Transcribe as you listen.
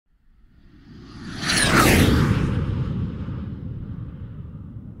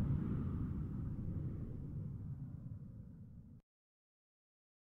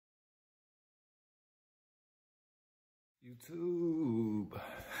YouTube.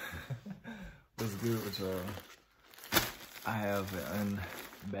 What's good with y'all? I have an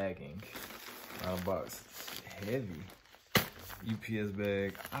unbagging box. It's heavy. UPS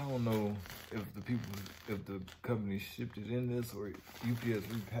bag. I don't know if the company shipped it in this or UPS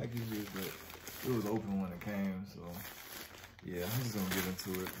repackaged it, but it was open when it came. So yeah, I'm just gonna get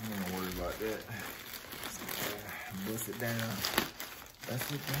into it. I ain't gonna worry about that. Bust it down.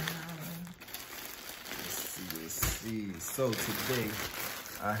 Bust it down. Let's see. So today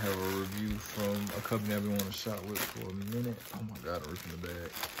I have a review from a company I've been wanting to shop with for a minute. Oh my God, I'm ripping the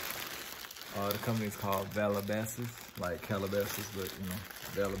bag. The company is called Valabasas, like Calabasas, but you know,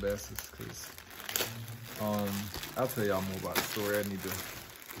 Valabasas, cause I'll tell y'all more about the story. I need to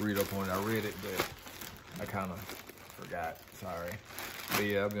read up on it. I read it, but I kind of forgot, sorry. But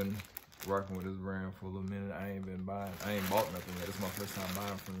yeah, I've been rocking with this brand for a little minute. I ain't bought nothing yet. It's my first time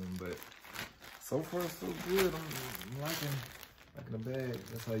buying from them, but so far so good. I'm liking the bag.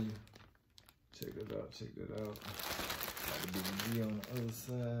 That's how you check it out. Check that out. Got the DVD on the other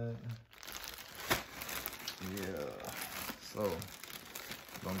side. Yeah. So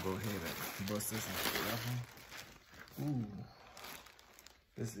I'm gonna go ahead and bust this into the Ooh.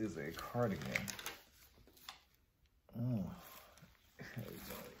 This is a cardigan.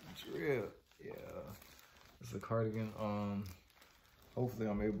 Drip. Yeah. It's a cardigan. Hopefully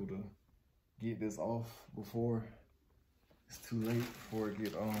I'm able to get this off before it's too late, before it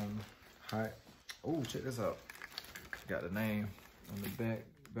get hot. Oh, check this out. Got the name on the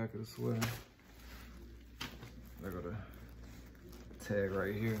back of the sweater. I got a tag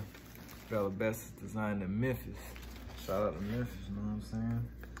right here. Valabasas designed in Memphis. Shout out to Memphis, you know what I'm saying?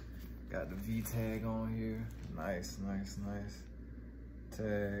 Got the V tag on here. Nice, nice, nice.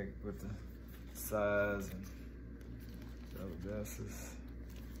 Tag with the size and Valabasas.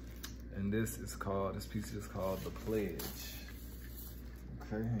 And this piece is called The Pledge.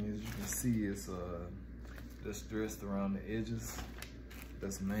 Okay, and as you can see, it's distressed around the edges.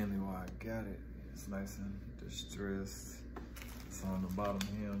 That's mainly why I got it. It's nice and distressed. It's on the bottom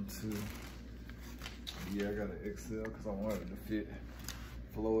hem too. Yeah, I got an XL because I wanted it to fit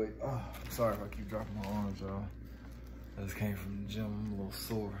Floyd. Oh, I'm sorry if I keep dropping my arms, y'all. I just came from the gym, I'm a little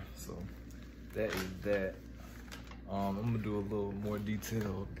sore. So that is that. I'm gonna do a little more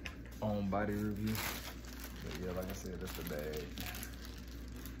detailed on body review. But yeah, like I said, that's the bag.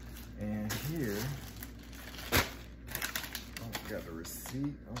 And here, got the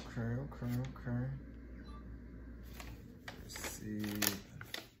receipt. Okay. Receipt.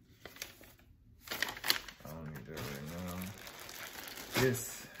 I don't need that right now. This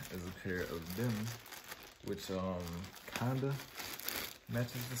is a pair of denim, which kinda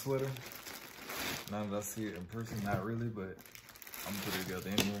matches the sweater. Now that I see it in person, not really, but I'm gonna put it together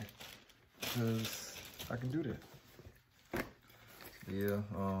anyway, because I can do that. Yeah,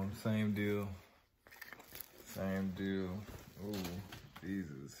 same deal. Ooh, these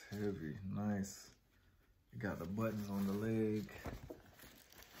is heavy, nice. You got the buttons on the leg.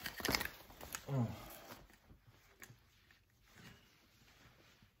 Oh.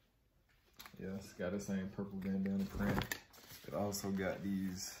 Yeah, it's got the same purple bandana print. It also got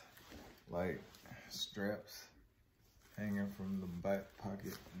these like straps hanging from the back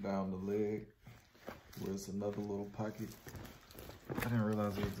pocket down the leg, where it's another little pocket. I didn't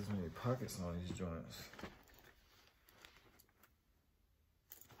realize there was this many pockets on these joints.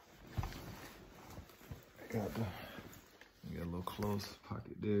 Got a little close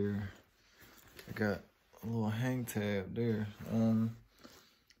pocket there. I got a little hang tab there.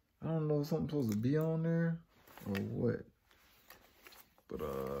 I don't know if something's supposed to be on there or what. But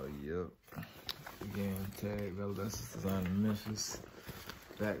yep. Again, tag, Valabasas designed in Memphis.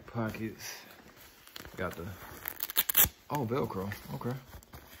 Back pockets. Got the Velcro. Okay.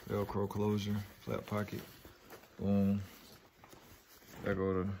 Velcro closure, flat pocket. Boom. Back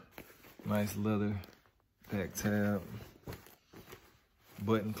over the nice leather back tab.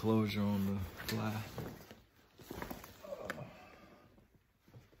 Button closure on the fly.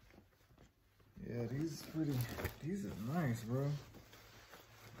 Yeah, these are nice, bro.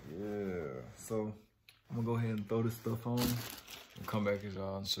 Yeah, so I'm gonna go ahead and throw this stuff on and come back at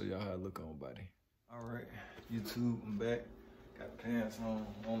y'all and show y'all how it look on body. All right, YouTube, I'm back. Got the pants on.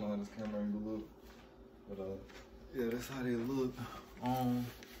 I don't know how this camera angle look, but yeah, that's how they look on.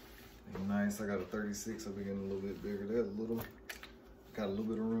 They nice. I got a 36, I'll be getting a little bit bigger. There's got a little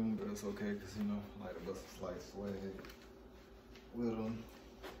bit of room, but it's okay, cause you know, I like to bust a slight swag with them.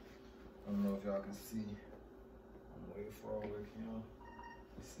 I don't know if y'all can see. I'm waiting for all the camera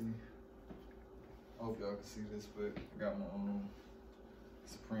to see. I hope y'all can see this, but I got my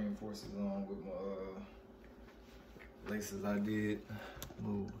Supreme Forces on with my laces I did,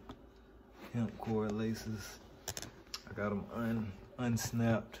 little hemp cord laces. I got them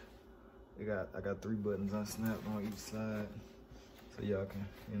unsnapped. I got 3 buttons unsnapped on each side, so y'all can,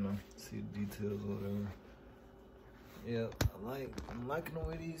 you know, see the details or whatever. Yep, I'm liking the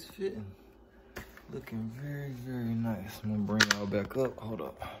way these fitting. Looking very, very nice. I'm gonna bring y'all back up. Hold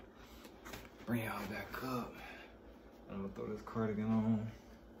up. Bring y'all back up. I'm gonna throw this cardigan on.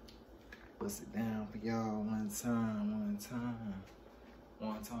 Bust it down for y'all one time, one time.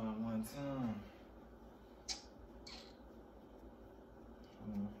 One time, one time.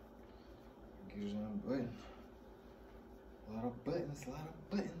 Get you on button. A lot of buttons, a lot of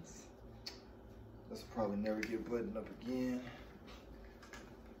buttons. This will probably never get buttoned up again.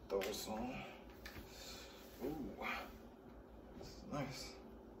 Throw this on. Ooh, this is nice.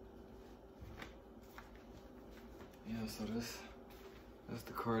 Yeah, so that's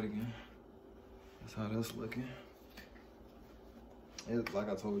the cardigan. That's how that's looking. It, like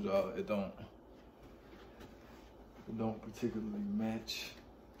I told y'all, it don't particularly match.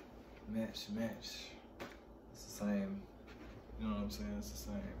 It's the same, you know what I'm saying? It's the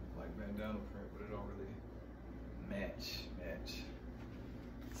same like bandana print, but it don't really match.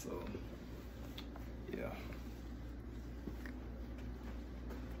 So yeah.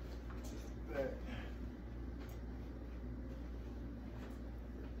 Just that.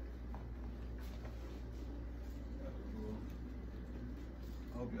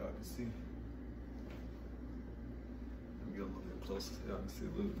 I hope y'all can see. Let me get a little bit closer so y'all can see a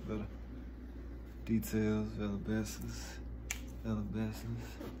little bit better. Details, Valabasas.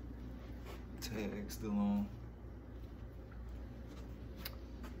 Tag still on.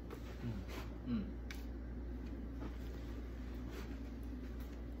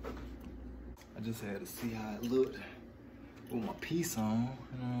 I just had to see how it looked with my piece on,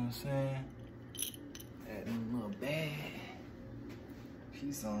 you know what I'm saying? Adding a little bag.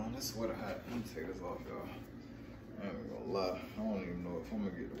 Piece on, this sweater hot. Let me take this off, y'all. I ain't gonna lie, I don't even know if I'm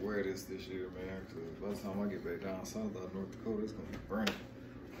gonna get to wear this year, man, because by the time I get back down south out of North Dakota, it's gonna be burning.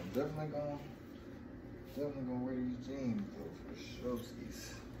 I'm definitely gonna wear these jeans, though, for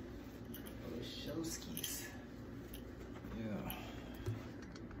showskis. Yeah.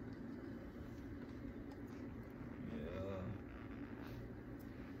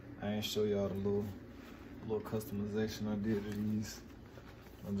 I ain't show y'all the little customization I did to these.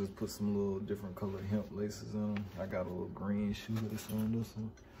 I just put some little different colored hemp laces in them. I got a little green shoelace on this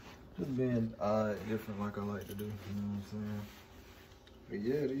one. Just being odd, different like I like to do, you know what I'm saying? But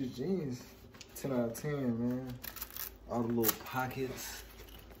yeah, these jeans, 10 out of 10, man. All the little pockets,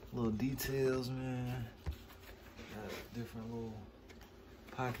 little details, man. Got different little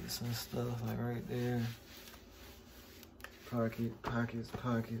pockets and stuff, like right there.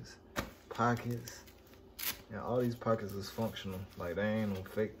 Pockets. Yeah, all these pockets is functional. Like, they ain't no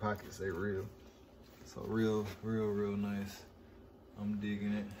fake pockets, they real. So real nice. I'm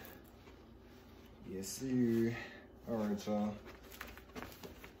digging it. Yes, sir. All right, y'all.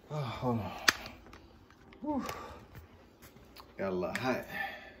 Oh, hold on. Whew. Got a lot hot.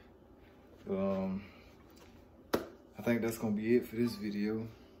 I think that's gonna be it for this video.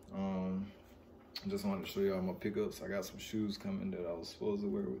 I just wanted to show y'all my pickups. I got some shoes coming that I was supposed to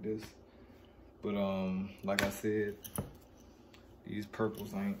wear with this. But like I said, these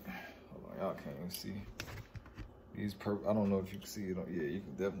purples ain't, hold on, y'all can't even see. These purple, I don't know if you can see it. Yeah, you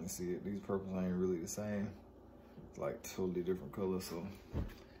can definitely see it. These purples ain't really the same. It's like totally different colors, so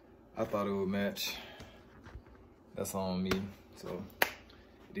I thought it would match. That's on me. So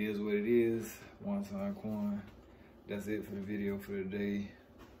it is what it is. One time Quan. That's it for the video for today.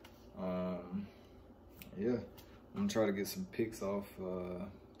 Yeah, I'm gonna try to get some pics off,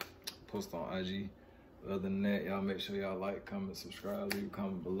 post on IG. Other than that, y'all make sure y'all like, comment, subscribe, leave a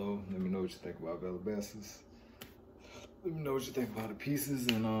comment below. Let me know what you think about Valabasas. Let me know what you think about the pieces,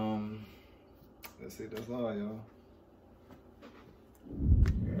 and that's it. That's all, y'all.